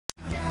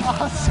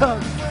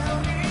Awesome.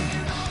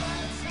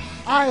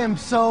 I am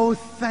so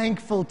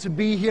thankful to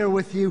be here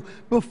with you.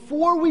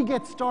 Before we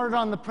get started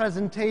on the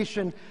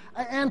presentation,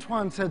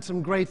 Antoine said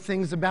some great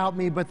things about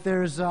me, but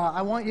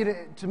I want you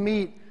to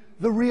meet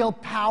the real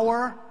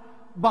power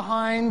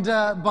behind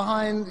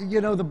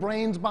the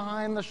brains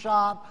behind the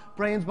shop,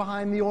 brains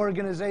behind the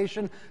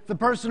organization, the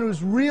person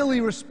who's really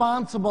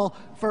responsible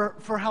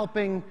for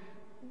helping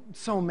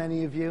so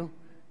many of you.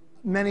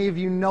 Many of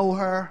you know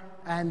her,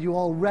 and you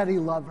already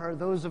love her.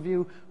 Those of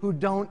you who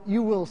don't,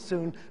 you will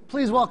soon.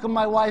 Please welcome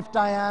my wife,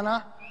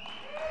 Diana.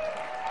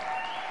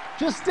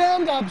 Just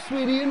stand up,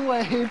 sweetie, and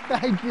wave.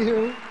 Thank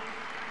you.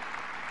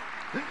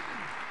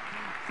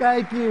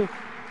 Thank you.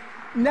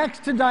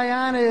 Next to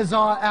Diana is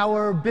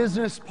our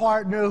business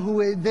partner,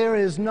 who there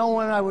is no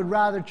one I would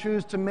rather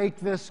choose to make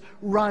this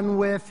run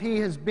with. He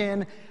has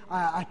been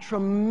a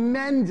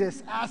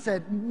tremendous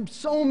asset.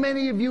 So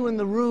many of you in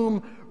the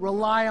room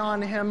rely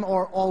on him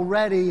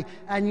already,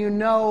 and you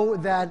know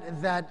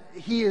that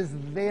he is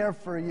there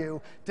for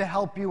you to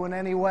help you in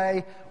any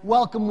way.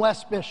 Welcome,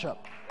 Wes Bishop.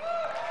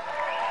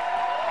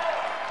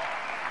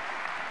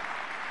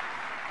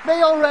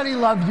 They already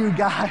love you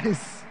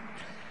guys.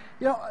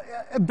 You know,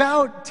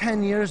 about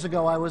 10 years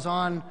ago, I was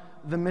on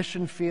the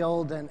mission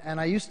field, and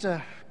I used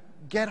to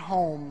get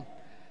home,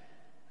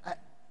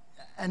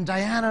 and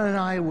Diana and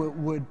I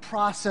would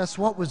process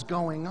what was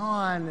going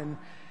on, and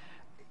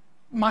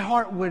my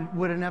heart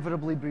would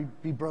inevitably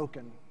be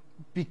broken,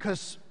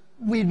 because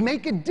we'd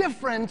make a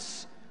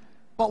difference,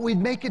 but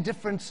we'd make a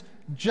difference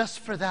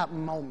just for that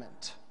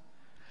moment.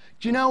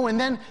 You know, and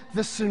then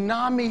the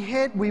tsunami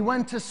hit. We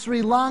went to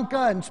Sri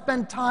Lanka and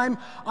spent time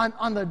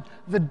on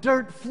the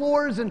dirt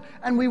floors, and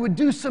we would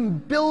do some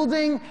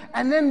building,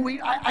 and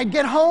then I'd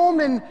get home,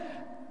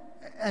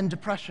 and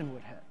depression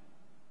would hit.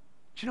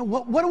 You know,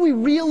 what are we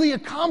really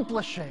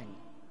accomplishing?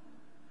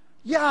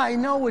 Yeah, I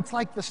know it's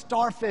like the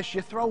starfish.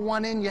 You throw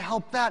one in, you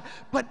help that.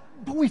 But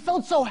we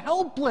felt so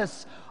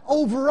helpless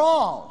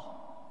overall.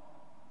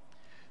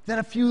 Then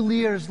a few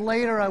years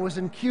later, I was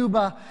in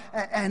Cuba,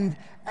 and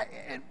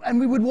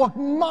we would walk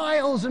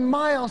miles and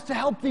miles to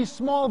help these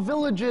small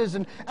villages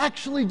and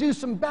actually do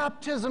some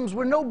baptisms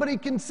where nobody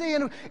can see.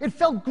 And it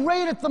felt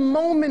great at the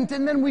moment,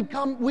 and then we'd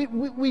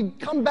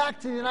come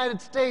back to the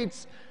United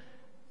States,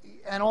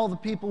 and all the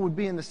people would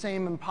be in the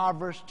same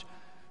impoverished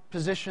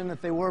position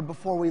that they were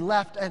before we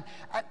left.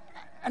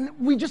 And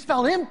we just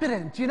felt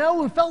impotent, you know?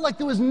 We felt like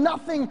there was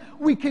nothing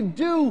we could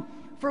do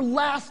for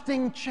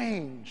lasting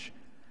change.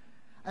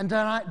 And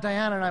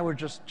Diana and I were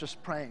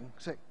just praying,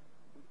 saying,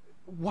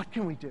 what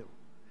can we do?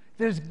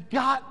 There's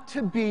got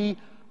to be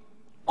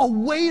a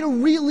way to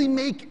really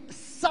make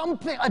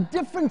something, a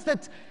difference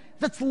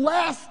that's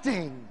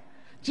lasting.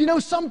 Do you know,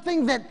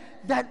 something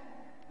that's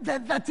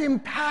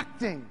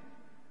impacting?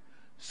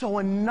 So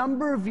a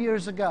number of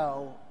years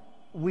ago,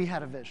 we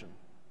had a vision.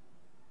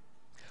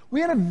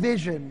 We had a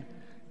vision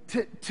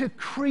to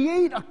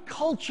create a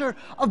culture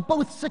of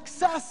both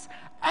success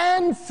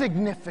and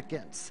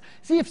significance.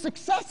 See, if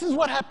success is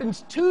what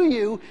happens to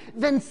you,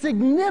 then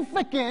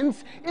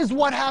significance is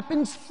what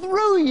happens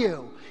through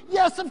you.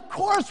 Yes, of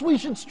course we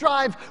should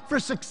strive for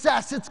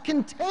success. It's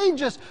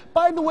contagious.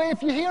 By the way,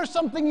 if you hear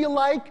something you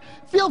like,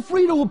 feel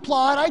free to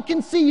applaud. I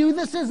can see you.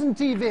 This isn't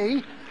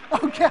TV,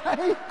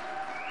 okay?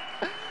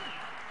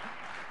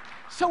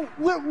 So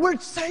we're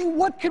saying,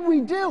 what can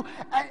we do?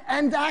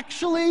 And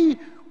actually,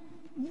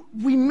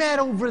 we met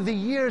over the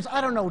years,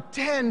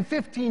 10,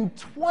 15,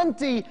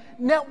 20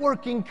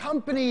 networking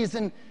companies,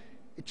 and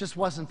it just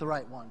wasn't the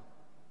right one.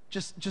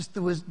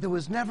 There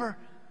was never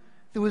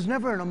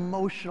an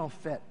emotional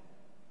fit.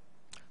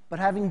 But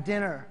having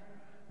dinner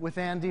with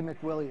Andy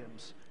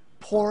McWilliams,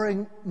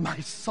 pouring my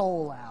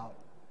soul out.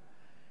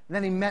 And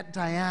then he met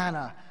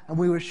Diana, and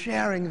we were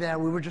sharing there.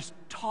 We were just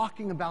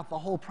talking about the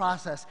whole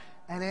process.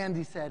 And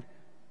Andy said,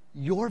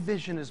 your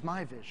vision is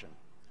my vision.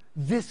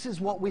 This is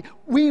what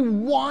we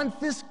want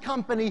this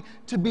company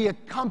to be a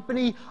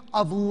company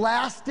of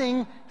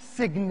lasting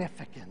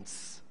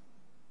significance.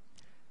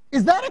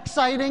 Is that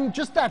exciting,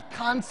 just that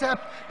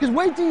concept? Because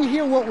wait till you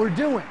hear what we're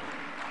doing.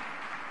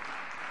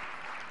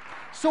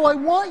 So I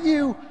want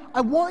you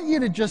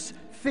to just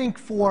think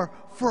for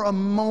a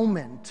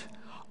moment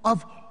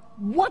of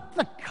what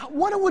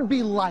it would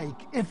be like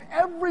if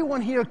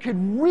everyone here could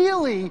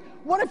really,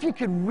 what if you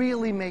could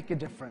really make a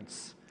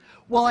difference?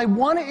 Well, I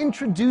want to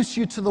introduce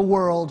you to the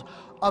world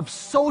of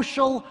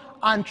social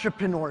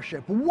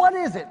entrepreneurship. What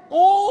is it?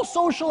 All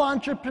social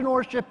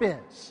entrepreneurship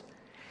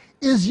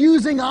is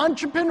using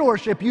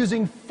entrepreneurship,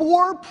 using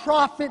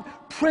for-profit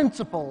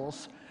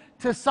principles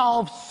to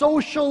solve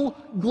social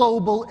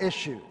global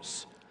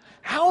issues.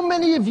 How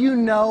many of you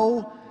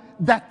know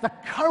that the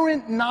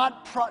current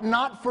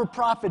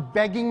not-for-profit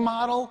begging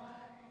model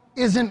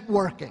isn't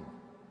working?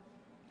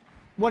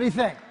 What do you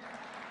think?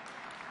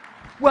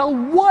 Well,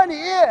 what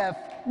if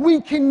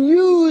we can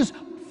use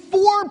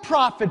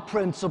for-profit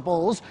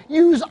principles,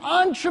 use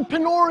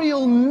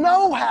entrepreneurial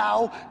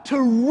know-how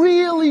to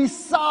really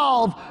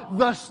solve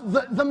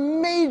the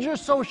major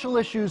social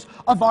issues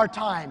of our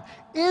time.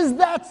 Is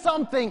that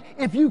something,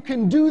 if you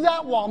can do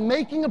that while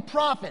making a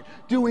profit,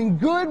 doing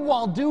good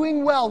while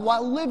doing well,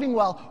 while living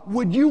well,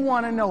 would you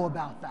want to know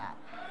about that?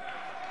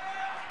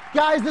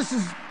 Guys, this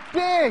is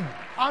big.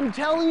 I'm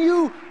telling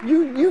you,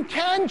 you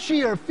can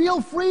cheer.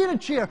 Feel free to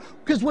cheer.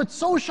 Because what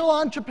social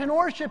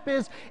entrepreneurship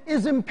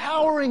is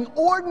empowering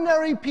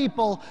ordinary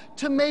people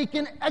to make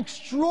an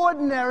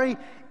extraordinary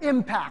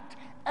impact.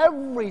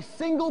 Every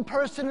single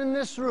person in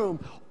this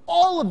room,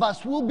 all of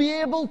us will be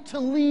able to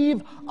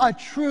leave a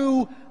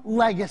true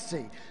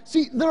legacy.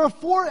 See, there are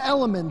 4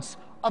 elements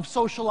of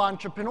social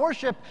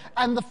entrepreneurship,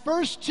 and the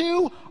first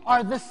 2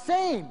 are the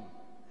same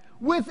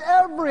with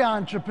every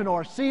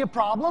entrepreneur. See a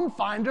problem,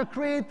 find or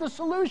create the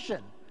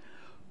solution.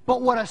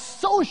 But what a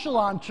social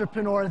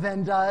entrepreneur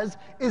then does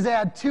is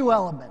add 2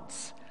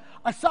 elements.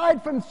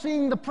 Aside from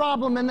seeing the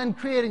problem and then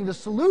creating the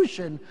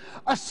solution,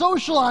 a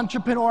social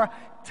entrepreneur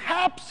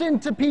taps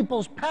into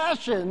people's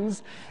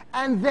passions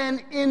and then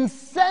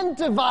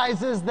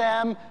incentivizes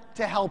them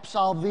to help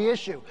solve the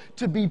issue,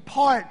 to be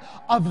part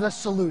of the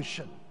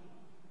solution.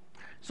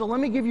 So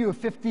let me give you a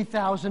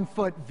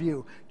 50,000-foot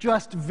view,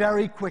 just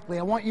very quickly.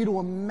 I want you to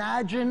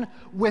imagine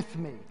with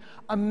me.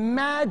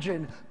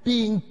 Imagine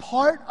being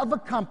part of a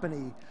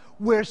company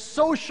where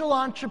social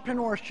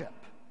entrepreneurship,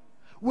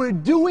 where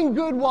doing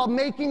good while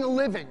making a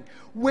living,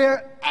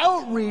 where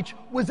outreach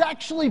was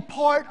actually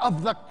part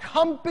of the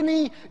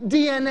company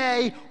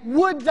DNA.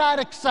 Would that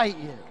excite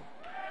you?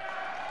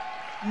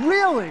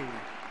 Really?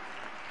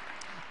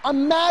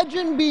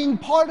 Imagine being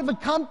part of a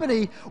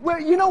company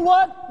where, you know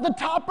what? The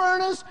top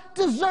earners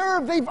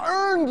deserve, they've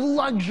earned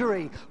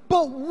luxury.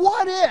 But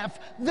what if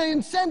the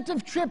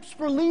incentive trips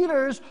for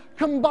leaders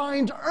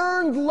combined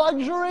earned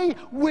luxury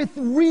with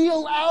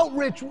real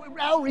outreach,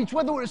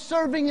 whether it was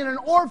serving in an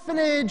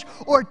orphanage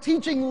or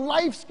teaching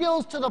life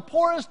skills to the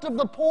poorest of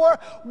the poor?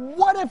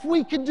 What if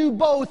we could do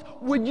both?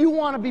 Would you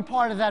want to be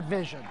part of that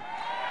vision?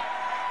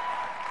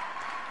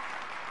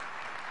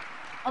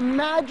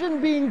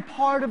 Imagine being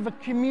part of a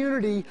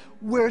community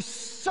where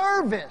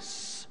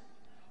service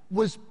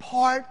was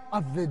part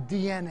of the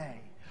DNA.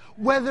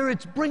 Whether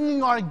it's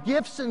bringing our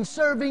gifts and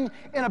serving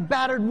in a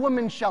battered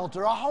women's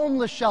shelter, a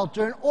homeless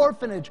shelter, an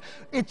orphanage,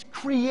 it's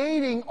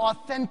creating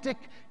authentic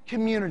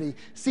community.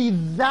 See,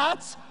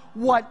 that's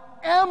what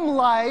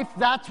M-Life,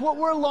 that's what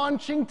we're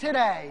launching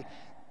today.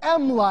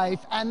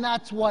 M-Life, and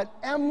that's what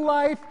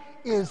M-Life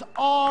is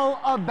all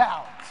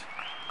about.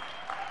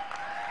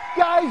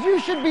 Guys, you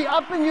should be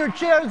up in your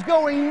chairs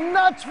going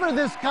nuts for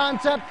this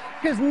concept,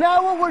 because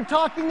now what we're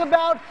talking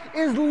about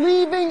is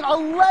leaving a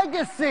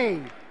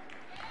legacy.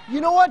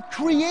 You know what?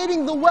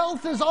 Creating the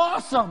wealth is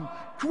awesome.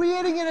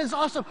 Creating it is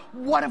awesome.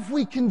 What if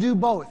we can do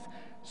both?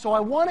 So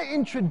I want to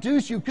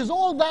introduce you, because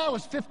all that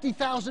was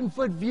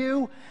 50,000-foot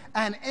view,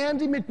 and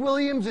Andy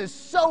McWilliams is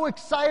so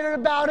excited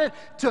about it,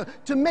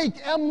 to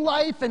make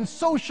M-Life and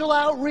social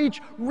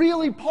outreach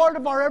really part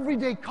of our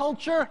everyday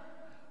culture.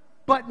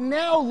 But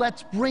now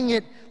let's bring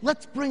it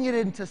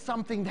into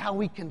something how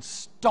we can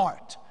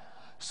start.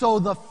 So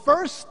the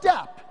first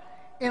step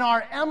in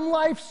our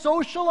M-Life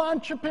social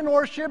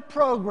entrepreneurship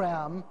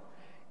program,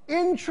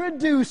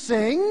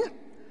 introducing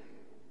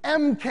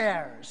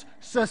M-Cares,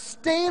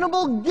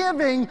 sustainable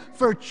giving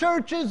for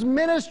churches,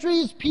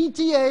 ministries,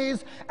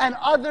 PTAs, and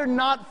other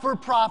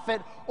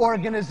not-for-profit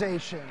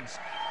organizations.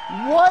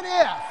 What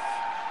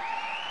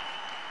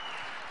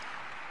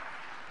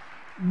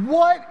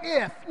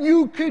if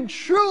you could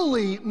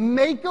truly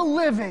make a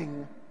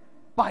living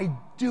by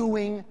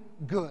doing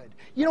good?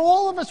 You know,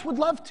 all of us would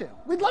love to.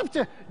 We'd love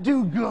to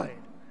do good.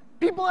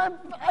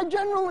 I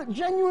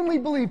genuinely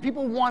believe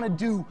people want to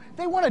do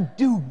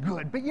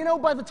good. But you know,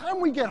 by the time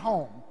we get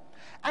home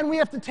and we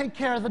have to take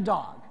care of the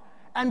dog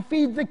and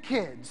feed the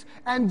kids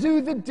and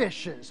do the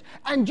dishes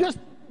and just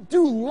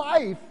do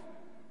life,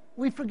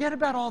 we forget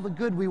about all the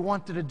good we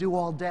wanted to do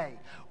all day.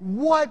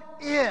 What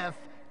if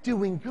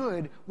doing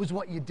good was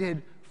what you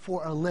did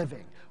for a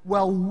living?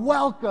 Well,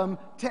 welcome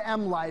to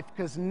M-Life,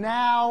 because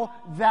now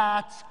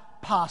that's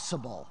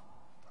possible.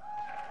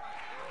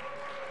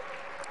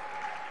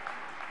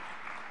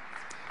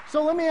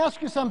 So let me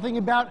ask you something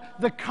about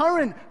the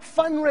current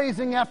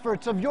fundraising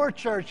efforts of your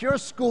church, your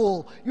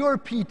school, your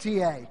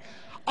PTA.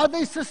 Are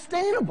they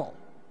sustainable?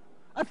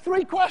 I have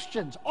 3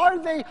 questions. Are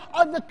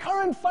the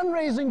current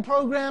fundraising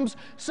programs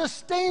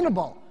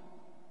sustainable?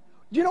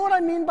 Do you know what I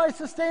mean by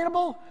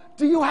sustainable?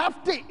 Do you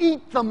have to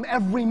eat them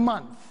every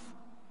month?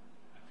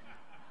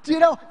 Do you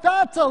know,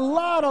 that's a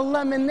lot of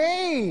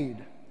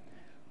lemonade.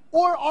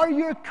 Or are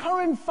your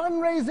current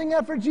fundraising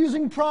efforts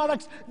using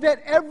products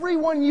that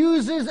everyone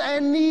uses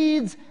and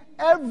needs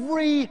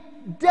every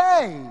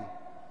day?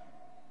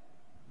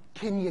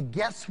 Can you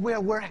guess where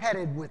we're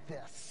headed with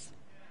this?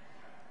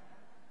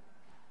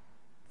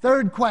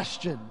 Third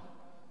question.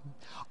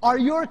 Are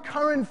your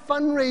current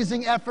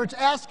fundraising efforts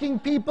asking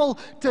people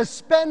to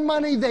spend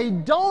money they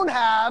don't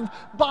have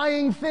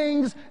buying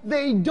things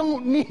they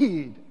don't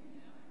need?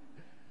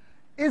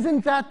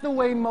 Isn't that the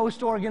way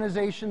most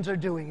organizations are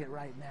doing it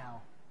right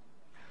now?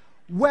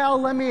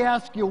 Well, let me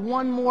ask you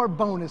one more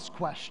bonus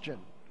question.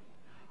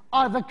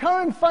 Are the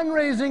current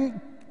fundraising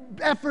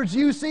efforts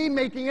you see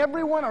making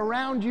everyone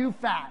around you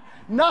fat?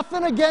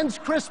 Nothing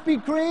against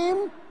Krispy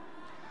Kreme.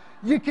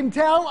 You can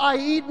tell I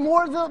eat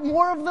more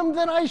of them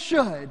than I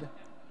should.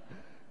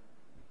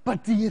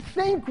 But do you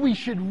think we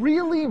should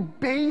really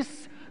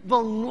base the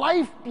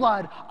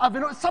lifeblood of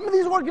it? Some of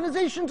these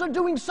organizations are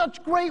doing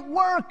such great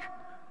work.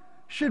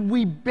 Should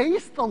we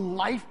base the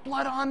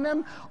lifeblood on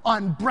them,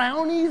 on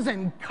brownies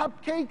and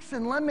cupcakes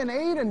and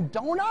lemonade and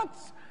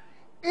donuts?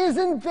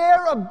 Isn't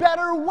there a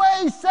better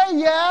way? Say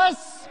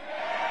yes.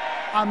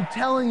 I'm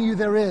telling you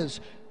there is.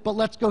 But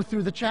let's go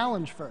through the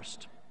challenge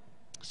first.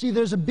 See,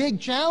 there's a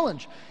big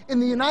challenge. In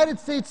the United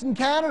States and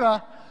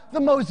Canada, the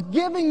most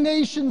giving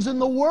nations in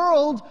the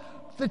world,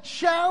 the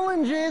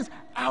challenge is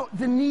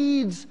the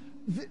needs,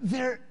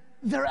 they're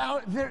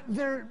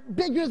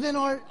bigger than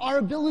our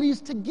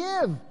abilities to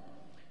give.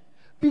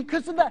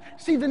 Because of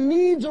that, see, the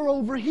needs are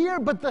over here,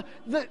 but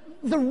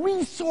the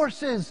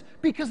resources,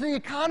 because of the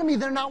economy,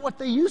 they're not what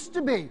they used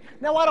to be.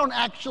 Now, I don't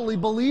actually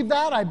believe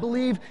that. I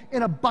believe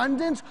in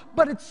abundance,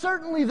 but it's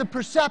certainly the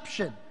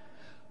perception.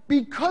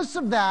 Because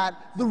of that,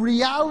 the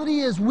reality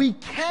is we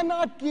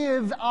cannot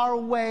give our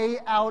way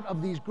out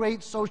of these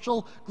great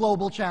social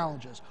global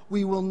challenges.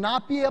 We will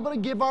not be able to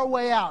give our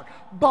way out.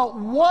 But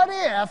what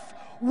if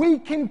we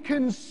can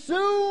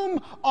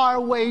consume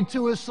our way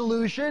to a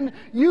solution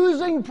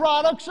using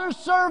products or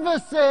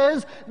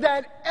services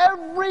that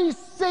every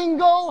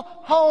single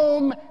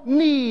home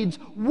needs?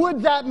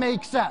 Would that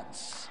make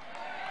sense?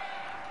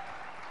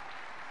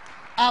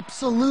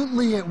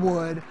 Absolutely it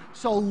would.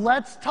 So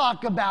let's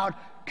talk about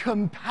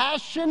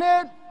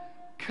compassionate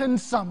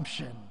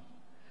consumption.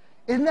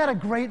 Isn't that a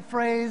great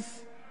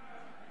phrase?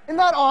 Isn't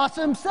that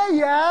awesome? Say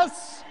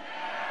yes.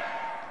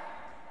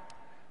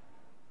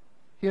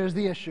 Here's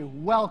the issue.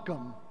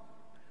 Welcome.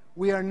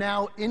 We are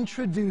now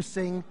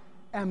introducing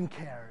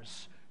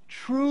MCares,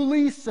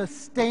 truly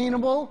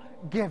sustainable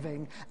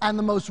giving, and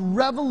the most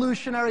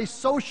revolutionary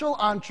social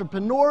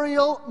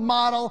entrepreneurial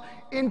model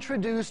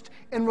introduced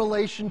in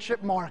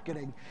relationship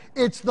marketing.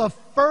 It's the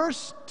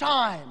first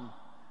time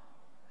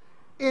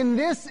in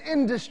this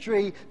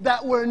industry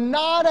that we're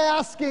not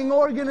asking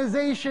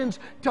organizations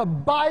to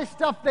buy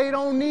stuff they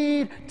don't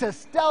need, to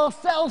sell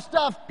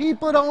stuff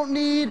people don't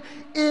need.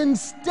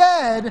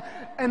 Instead,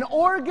 an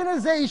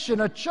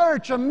organization, a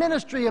church, a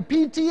ministry, a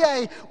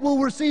PTA will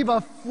receive a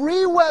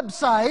free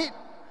website,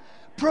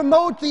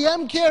 promote the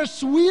MCare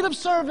suite of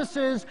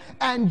services,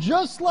 and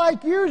just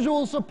like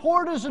usual,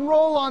 supporters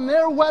enroll on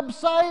their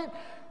website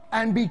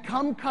and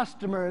become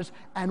customers.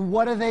 And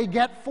what do they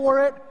get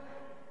for it?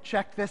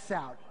 Check this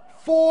out.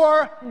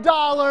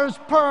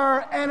 $4 per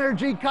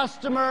energy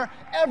customer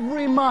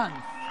every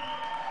month.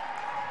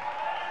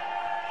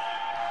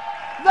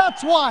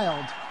 That's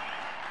wild.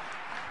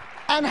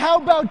 And how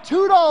about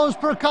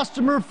 $2 per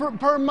customer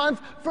per month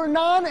for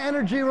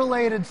non-energy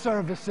related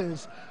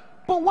services?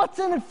 But what's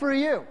in it for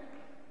you?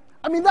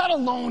 I mean, that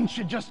alone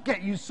should just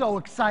get you so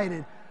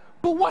excited.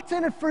 But what's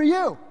in it for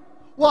you?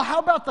 Well, how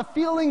about the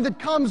feeling that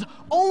comes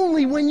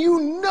only when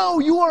you know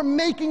you are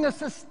making a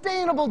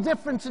sustainable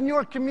difference in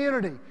your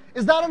community?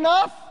 Is that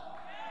enough?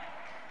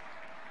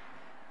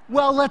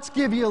 Well, let's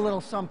give you a little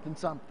something.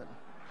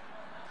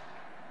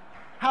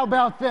 How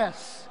about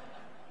this?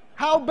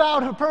 How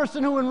about a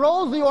person who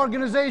enrolls the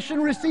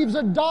organization receives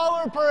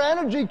 $1 per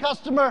energy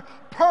customer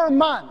per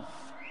month?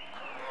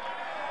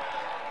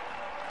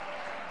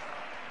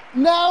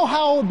 Now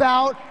how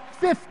about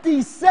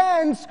 50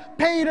 cents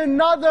paid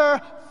another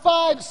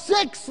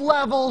 6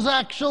 levels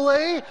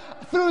actually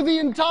through the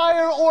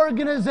entire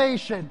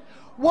organization?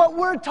 What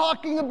we're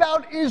talking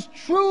about is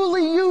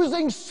truly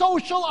using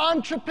social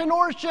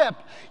entrepreneurship,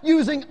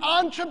 using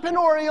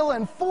entrepreneurial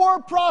and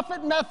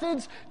for-profit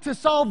methods to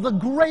solve the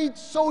great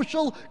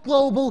social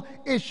global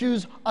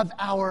issues of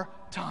our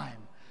time.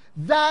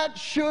 That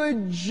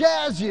should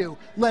jazz you.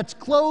 Let's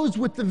close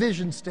with the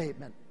vision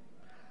statement.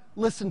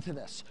 Listen to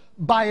this.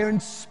 By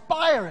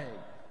inspiring,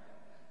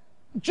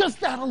 just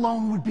that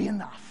alone would be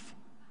enough.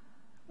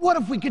 What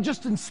if we could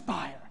just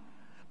inspire?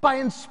 By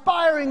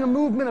inspiring a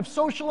movement of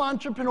social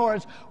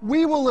entrepreneurs,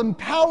 we will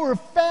empower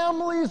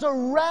families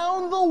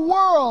around the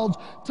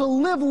world to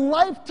live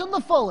life to the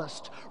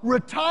fullest,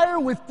 retire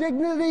with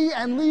dignity,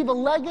 and leave a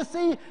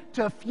legacy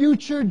to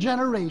future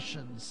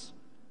generations.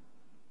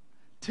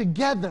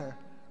 Together,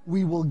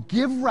 we will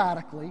give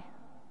radically,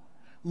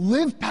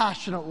 live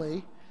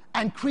passionately,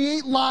 and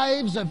create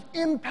lives of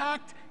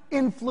impact,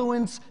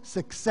 influence,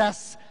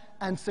 success,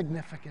 and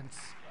significance.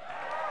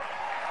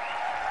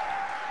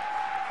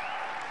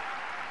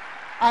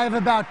 I have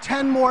about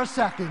 10 more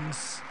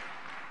seconds.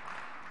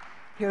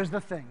 Here's the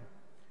thing.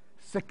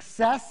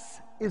 Success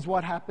is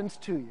what happens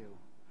to you.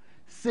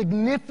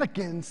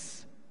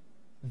 Significance,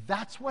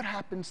 that's what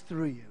happens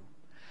through you.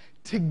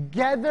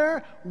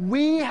 Together,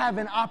 we have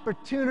an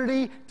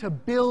opportunity to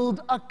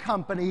build a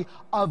company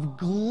of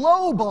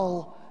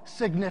global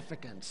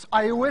significance.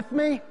 Are you with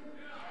me?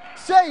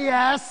 Say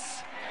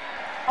yes.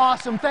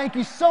 Awesome. Thank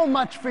you so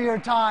much for your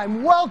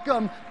time.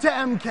 Welcome to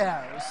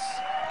MCares.